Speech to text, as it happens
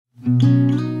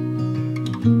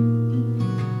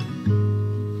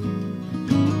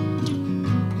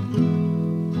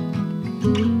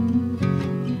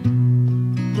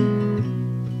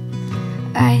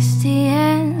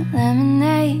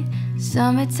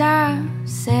summertime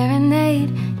serenade.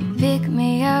 You pick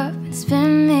me up and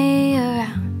spin me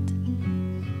around.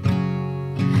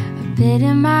 A bit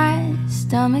in my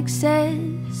stomach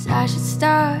says I should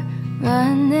start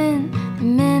running the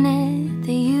minute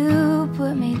that you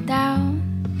put me down.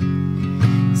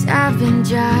 'Cause I've been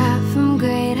dry from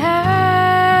great heights.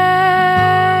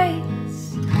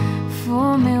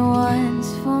 Fool me once,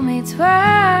 fool me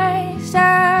twice,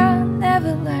 I'll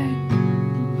never learn.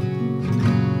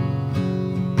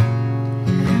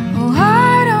 Oh,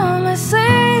 heart on my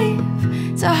sleeve,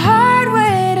 it's a hard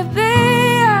way to be.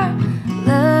 I'll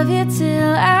love you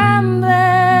till I'm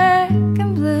black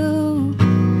and blue.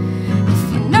 If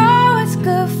you know what's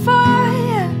good for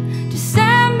you, just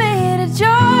send me to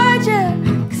Georgia,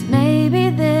 'cause maybe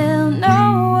they'll know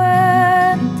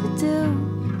what to do.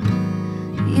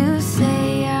 You say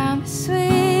I'm as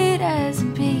sweet as a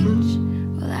peach,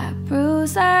 well, I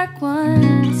bruise like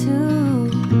one too.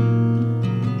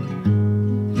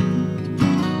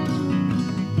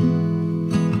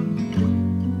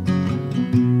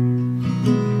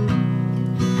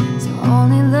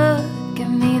 Only look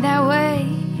at me that way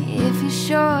if you're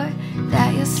sure that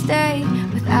you'll stay.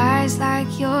 With eyes like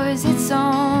yours, it's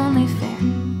only fair.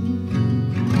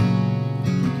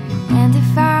 And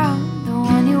if I'm the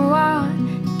one you want,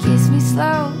 kiss me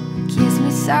slow, kiss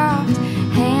me soft,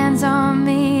 hands on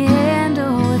me,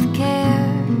 handle with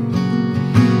care.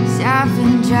 'Cause I've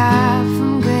been dry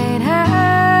from great heights,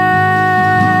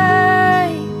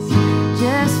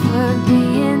 just for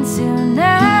being too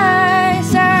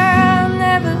nice. I'll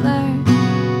never learn.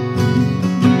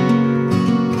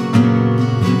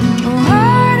 Oh,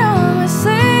 heart on my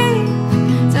sleeve,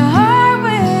 it's a hard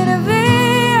way to be.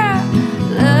 I'll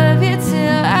love you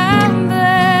till I'm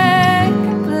black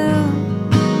and blue.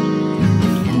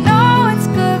 If you know what's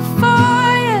good for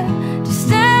you, just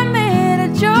send me to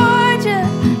Georgia,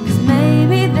 'cause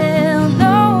maybe they'll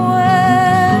know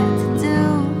what to do.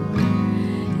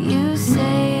 You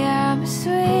say I'm as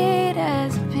sweet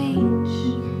as a peach,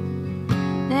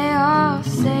 they all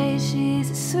say she's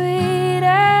as sweet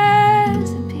as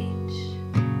a peach.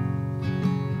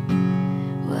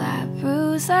 Well, I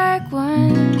bruise like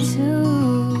one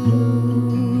too.